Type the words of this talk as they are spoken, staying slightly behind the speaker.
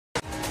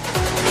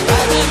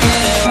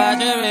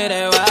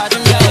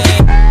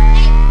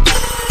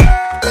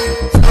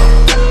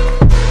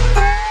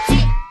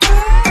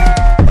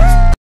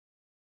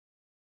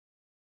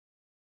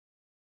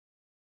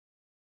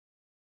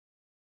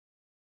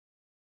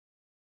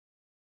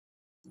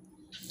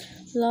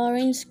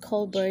Lawrence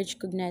Kohlberg's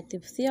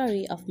cognitive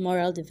theory of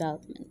moral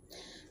development.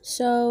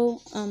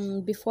 So,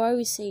 before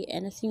we say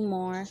anything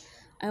more,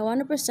 I want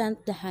to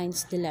present the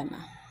Heinz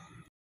dilemma.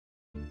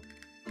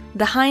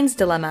 The Heinz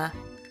dilemma.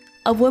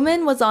 A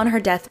woman was on her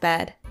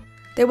deathbed.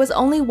 There was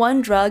only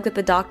one drug that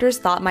the doctors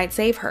thought might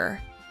save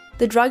her.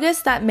 The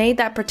druggist that made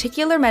that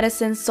particular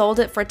medicine sold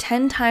it for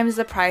 10 times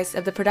the price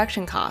of the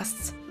production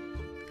costs.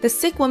 The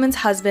sick woman's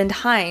husband,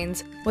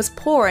 Heinz, was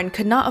poor and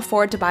could not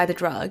afford to buy the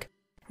drug,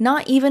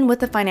 not even with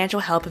the financial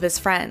help of his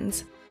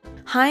friends.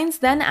 Heinz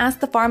then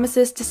asked the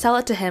pharmacist to sell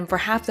it to him for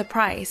half the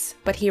price,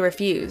 but he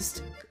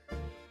refused.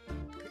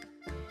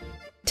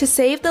 To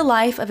save the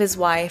life of his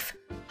wife,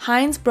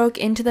 Heinz broke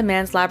into the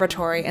man's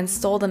laboratory and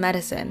stole the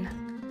medicine.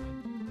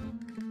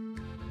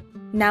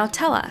 Now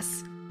tell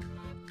us,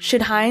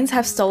 should Heinz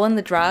have stolen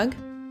the drug?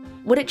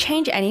 Would it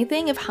change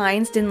anything if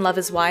Heinz didn't love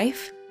his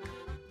wife?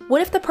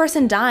 What if the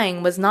person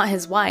dying was not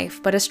his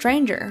wife, but a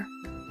stranger?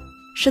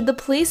 Should the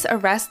police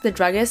arrest the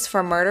druggist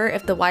for murder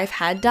if the wife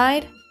had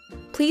died?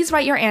 Please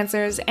write your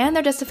answers and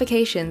their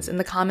justifications in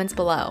the comments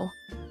below.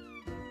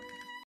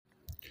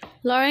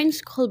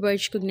 Lawrence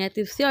Kohlberg's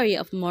cognitive theory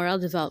of moral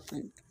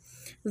development.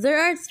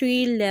 There are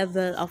 3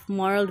 levels of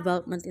moral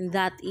development, and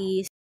that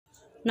is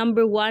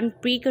number 1,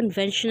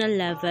 pre-conventional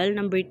level,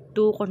 number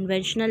 2,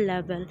 conventional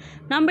level,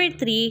 number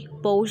 3,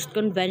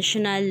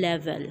 post-conventional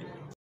level.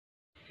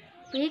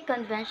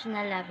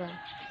 Pre-conventional level.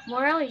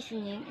 Moral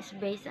reasoning is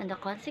based on the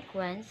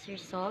consequence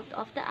result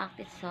of the act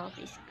itself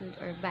is good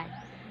or bad.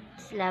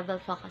 This level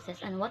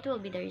focuses on what will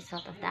be the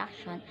result of the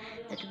action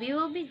that we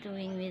will be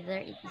doing, whether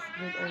it is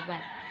good or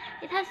bad.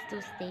 It has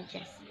 2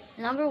 stages.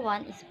 Number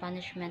 1 is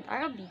punishment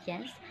or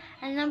obedience,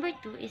 and number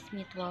 2 is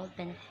mutual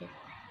benefit.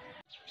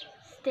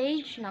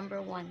 Stage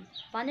number 1,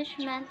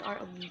 punishment or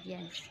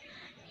obedience.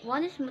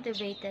 One is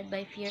motivated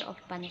by fear of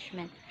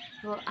punishment.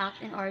 He will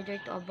act in order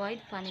to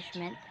avoid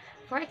punishment.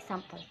 For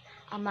example,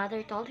 a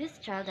mother told his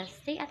child that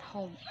stay at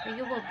home or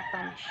you will be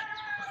punished.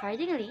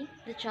 Accordingly,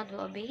 the child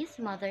will obey his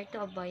mother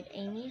to avoid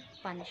any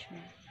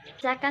punishment.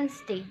 Second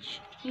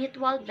stage,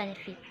 mutual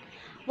benefit.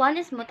 One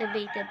is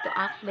motivated to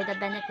act by the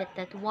benefit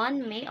that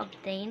one may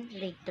obtain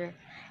later.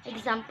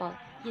 Example,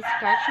 you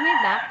scratch my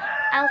back,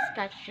 I'll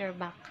scratch your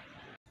back.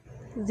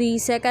 The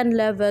second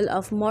level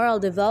of moral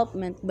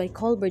development by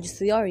Kohlberg's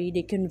theory,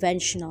 the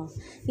conventional.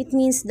 It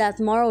means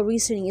that moral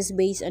reasoning is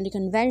based on the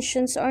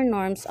conventions or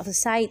norms of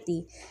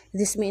society.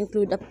 This may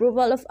include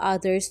approval of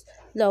others,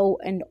 law,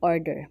 and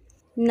order.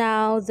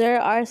 Now,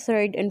 there are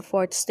third and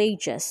fourth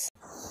stages.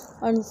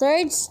 On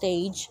third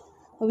stage,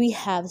 we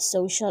have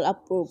social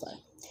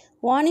approval.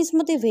 One is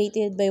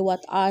motivated by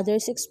what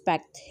others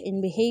expect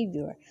in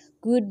behavior,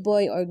 good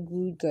boy or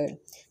good girl.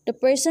 The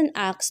person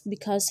acts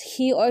because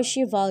he or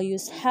she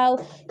values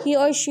how he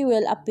or she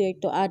will appear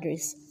to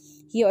others.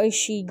 He or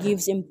she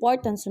gives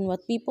importance on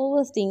what people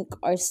will think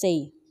or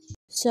say.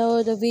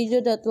 So the video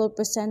that we'll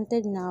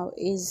presented now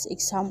is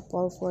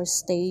example for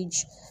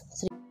stage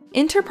 3.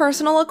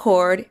 Interpersonal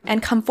accord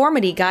and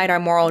conformity guide our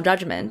moral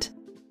judgment.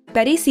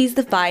 Betty sees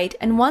the fight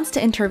and wants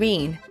to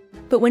intervene.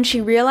 But when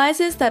she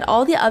realizes that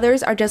all the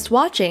others are just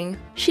watching,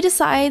 she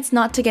decides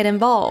not to get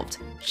involved.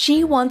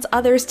 She wants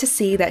others to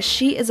see that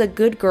she is a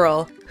good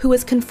girl who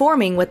is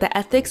conforming with the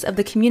ethics of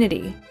the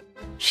community.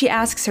 She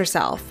asks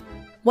herself,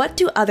 what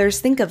do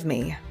others think of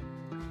me?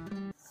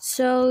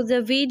 So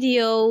the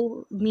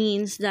video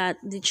means that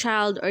the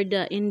child or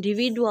the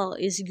individual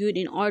is good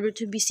in order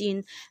to be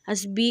seen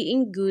as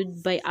being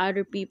good by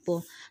other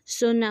people.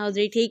 So now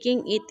they're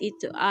taking it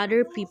into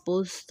other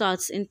people's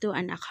thoughts into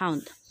an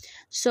account.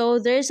 So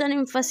there's an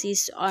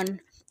emphasis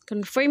on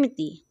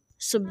conformity.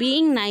 So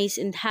being nice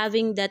and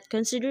having that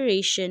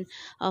consideration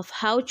of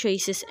how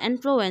choices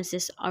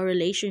influences our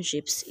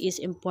relationships is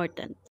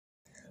important.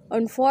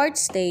 On fourth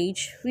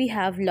stage, we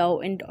have law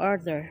and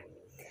order.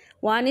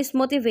 One is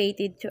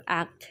motivated to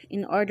act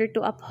in order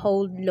to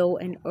uphold law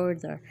and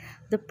order.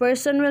 The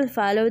person will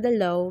follow the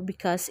law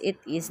because it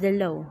is the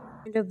law.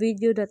 The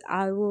video that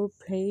I will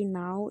play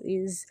now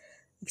is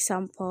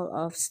example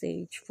of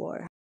stage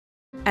 4.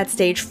 At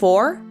stage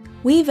 4,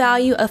 we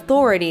value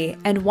authority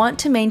and want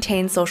to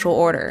maintain social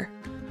order.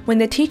 When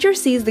the teacher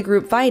sees the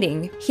group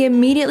fighting, he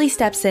immediately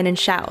steps in and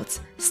shouts,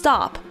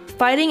 "Stop!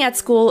 Fighting at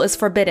school is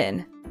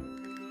forbidden."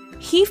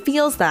 He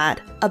feels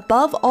that,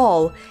 above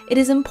all, it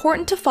is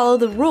important to follow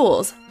the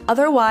rules,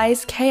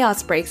 otherwise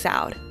chaos breaks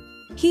out.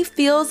 He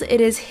feels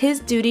it is his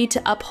duty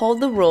to uphold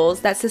the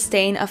rules that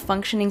sustain a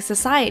functioning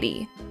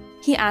society.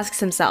 He asks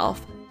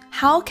himself,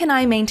 how can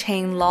I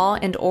maintain law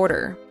and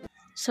order?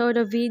 So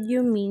the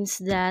video means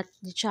that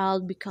the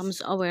child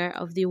becomes aware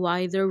of the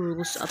wider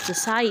rules of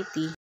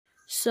society.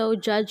 So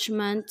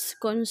judgments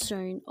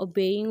concern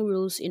obeying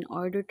rules in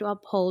order to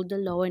uphold the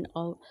law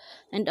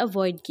and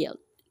avoid guilt.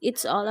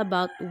 It's all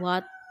about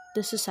what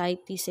the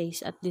society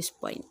says at this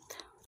point.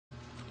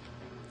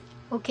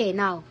 Okay,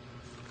 now,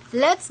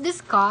 let's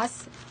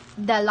discuss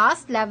the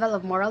last level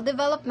of moral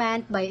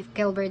development by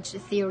Kohlberg's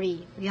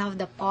theory. We have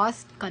the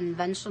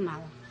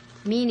post-conventional,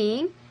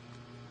 meaning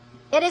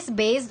It is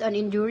based on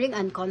enduring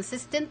and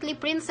consistently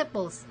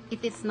principles.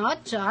 It is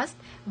not just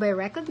by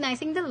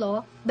recognizing the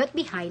law, but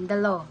behind the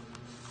law.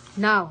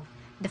 Now,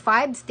 the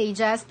 5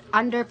 stages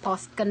under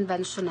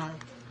post-conventional.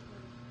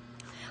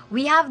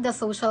 We have the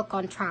social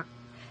contract.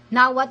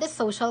 Now, what is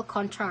social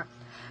contract?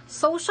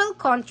 Social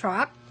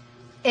contract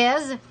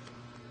is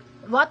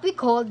what we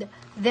called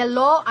the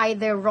law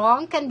either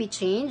wrong can be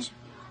changed,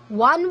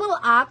 one will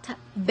act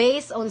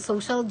based on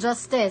social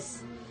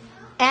justice,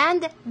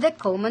 and the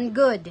common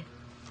good.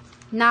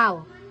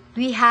 Now,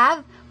 we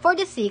have for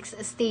the 6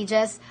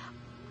 stages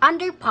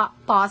under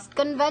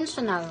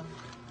post-conventional.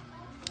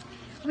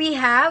 We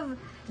have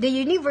the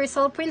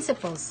universal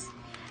principles.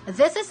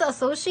 This is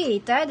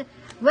associated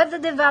with the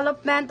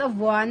development of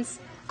one's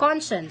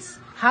conscience,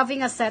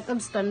 having a set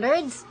of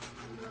standards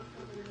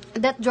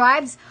that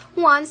drives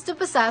one to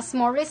possess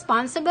more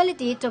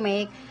responsibility to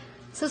make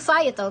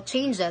societal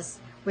changes,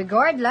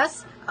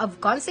 regardless of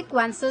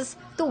consequences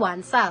to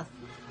oneself.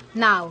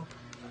 Now,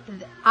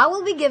 I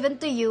will be given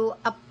to you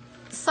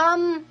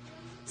some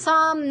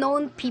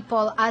known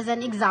people as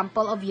an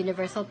example of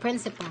universal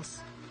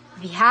principles.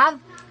 We have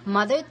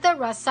Mother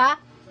Teresa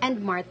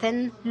and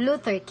Martin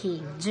Luther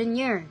King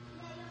Jr.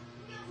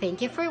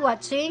 Thank you for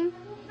watching,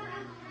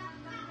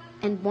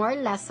 and more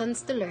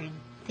lessons to learn.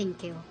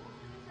 Thank you.